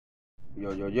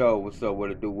Yo, yo, yo, what's up?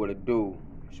 What it do? What it do?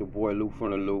 It's your boy Lou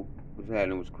from the Loop. What's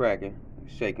happening? What's cracking?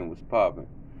 What's shaking? What's popping?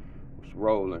 What's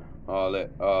rolling? All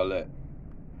that, all that.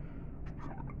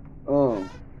 Um,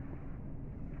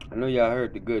 I know y'all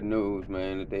heard the good news,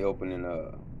 man, that they opening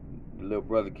the little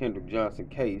brother Kendrick Johnson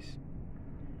case.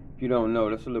 If you don't know,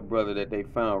 that's a little brother that they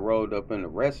found rolled up in a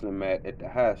wrestling mat at the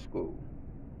high school.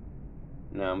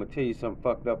 Now I'm gonna tell you something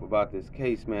fucked up about this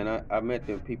case, man. I met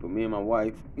them people. Me and my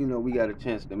wife, we got a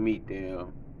chance to meet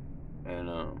them,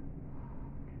 and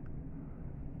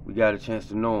we got a chance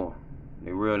to know them.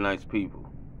 They're real nice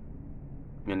people.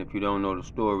 And if you don't know the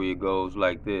story, it goes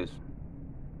like this.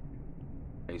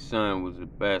 A son was a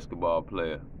basketball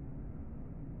player.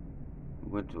 He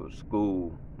went to a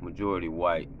school, majority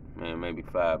white, man, maybe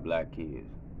 5 black kids.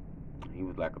 He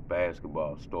was like a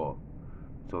basketball star.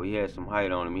 So he had some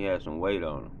height on him, he had some weight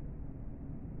on him.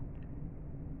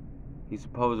 He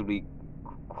supposedly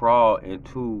crawled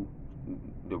into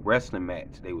the wrestling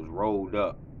mats. They was rolled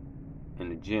up in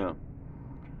the gym.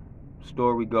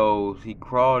 Story goes, he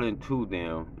crawled into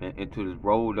them, into this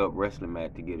rolled up wrestling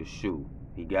mat to get a shoe.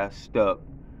 He got stuck,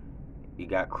 he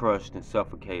got crushed and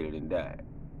suffocated and died.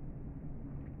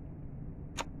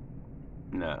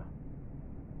 Nah,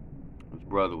 his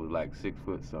brother was like 6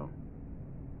 foot something.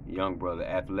 Young brother,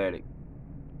 athletic.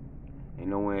 Ain't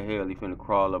nowhere in hell he finna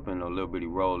crawl up in no little bitty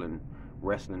rolling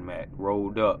wrestling mat,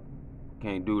 rolled up.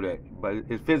 Can't do that. But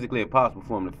it's physically impossible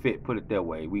for him to fit, put it that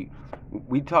way.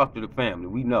 We talked to the family,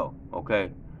 we know,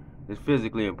 okay? It's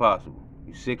physically impossible.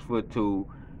 You're 6'2",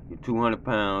 you're 200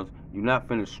 pounds, you're not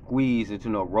finna squeeze into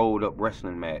no rolled up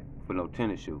wrestling mat for no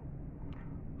tennis shoe.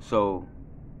 So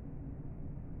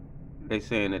they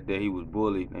saying that he was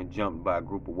bullied and jumped by a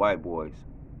group of white boys,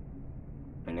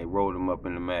 and they rolled him up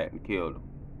in the mat and killed him.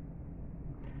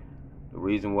 The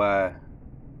reason why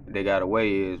they got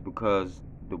away is because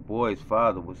the boy's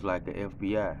father was like an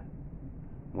FBI.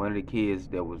 One of the kids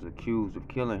that was accused of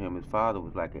killing him, his father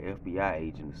was like an FBI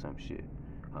agent or some shit,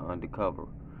 undercover.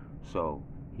 So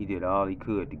he did all he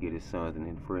could to get his sons and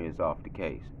his friends off the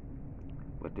case.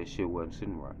 But that shit wasn't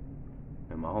sitting right.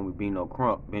 And my homie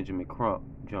Benjamin Crump,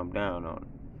 jumped down on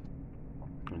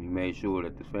it. And he made sure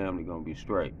that this family gonna be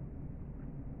straight.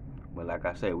 But like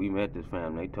I said, we met this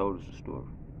family, they told us the story.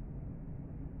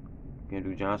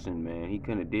 Kendrick Johnson, man, he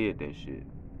couldn't have did that shit.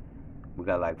 We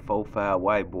got like 4, 5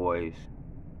 white boys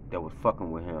that was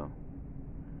fucking with him.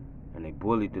 And they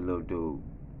bullied the little dude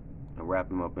and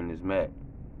wrapped him up in his mat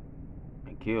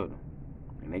and killed him.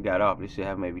 And they got off. This shit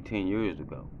happened maybe 10 years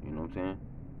ago. You know what I'm saying?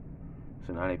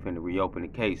 So now they finna reopen the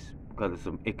case because of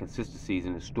some inconsistencies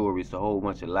in the story. It's a whole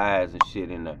bunch of lies and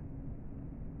shit in there.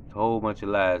 It's a whole bunch of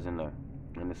lies in there.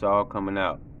 And it's all coming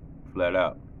out, flat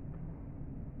out.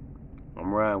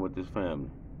 I'm riding with this family.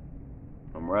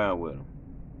 I'm riding with them.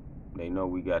 They know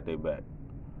we got their back.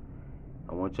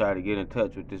 I want y'all to get in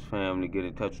touch with this family, get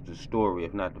in touch with the story.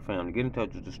 If not the family, get in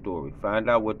touch with the story. Find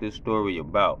out what this story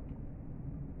about,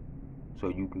 so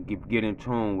you can get in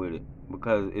tune with it.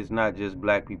 Because it's not just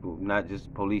black people, not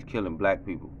just police killing black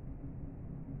people.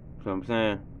 You know what I'm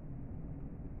saying?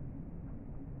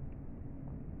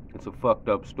 It's a fucked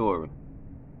up story.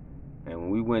 And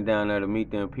when we went down there to meet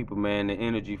them people, man, the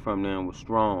energy from them was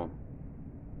strong.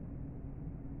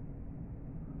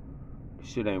 This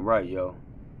shit ain't right, yo.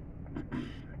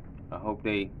 I hope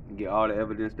they get all the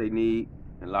evidence they need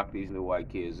and lock these little white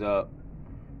kids up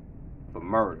for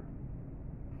murder.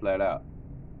 Flat out.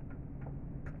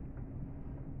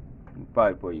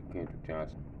 Fight for you, Kendrick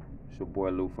Johnson. It's your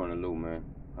boy Lou from the Lou, man.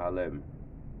 Holla at me.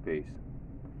 Peace.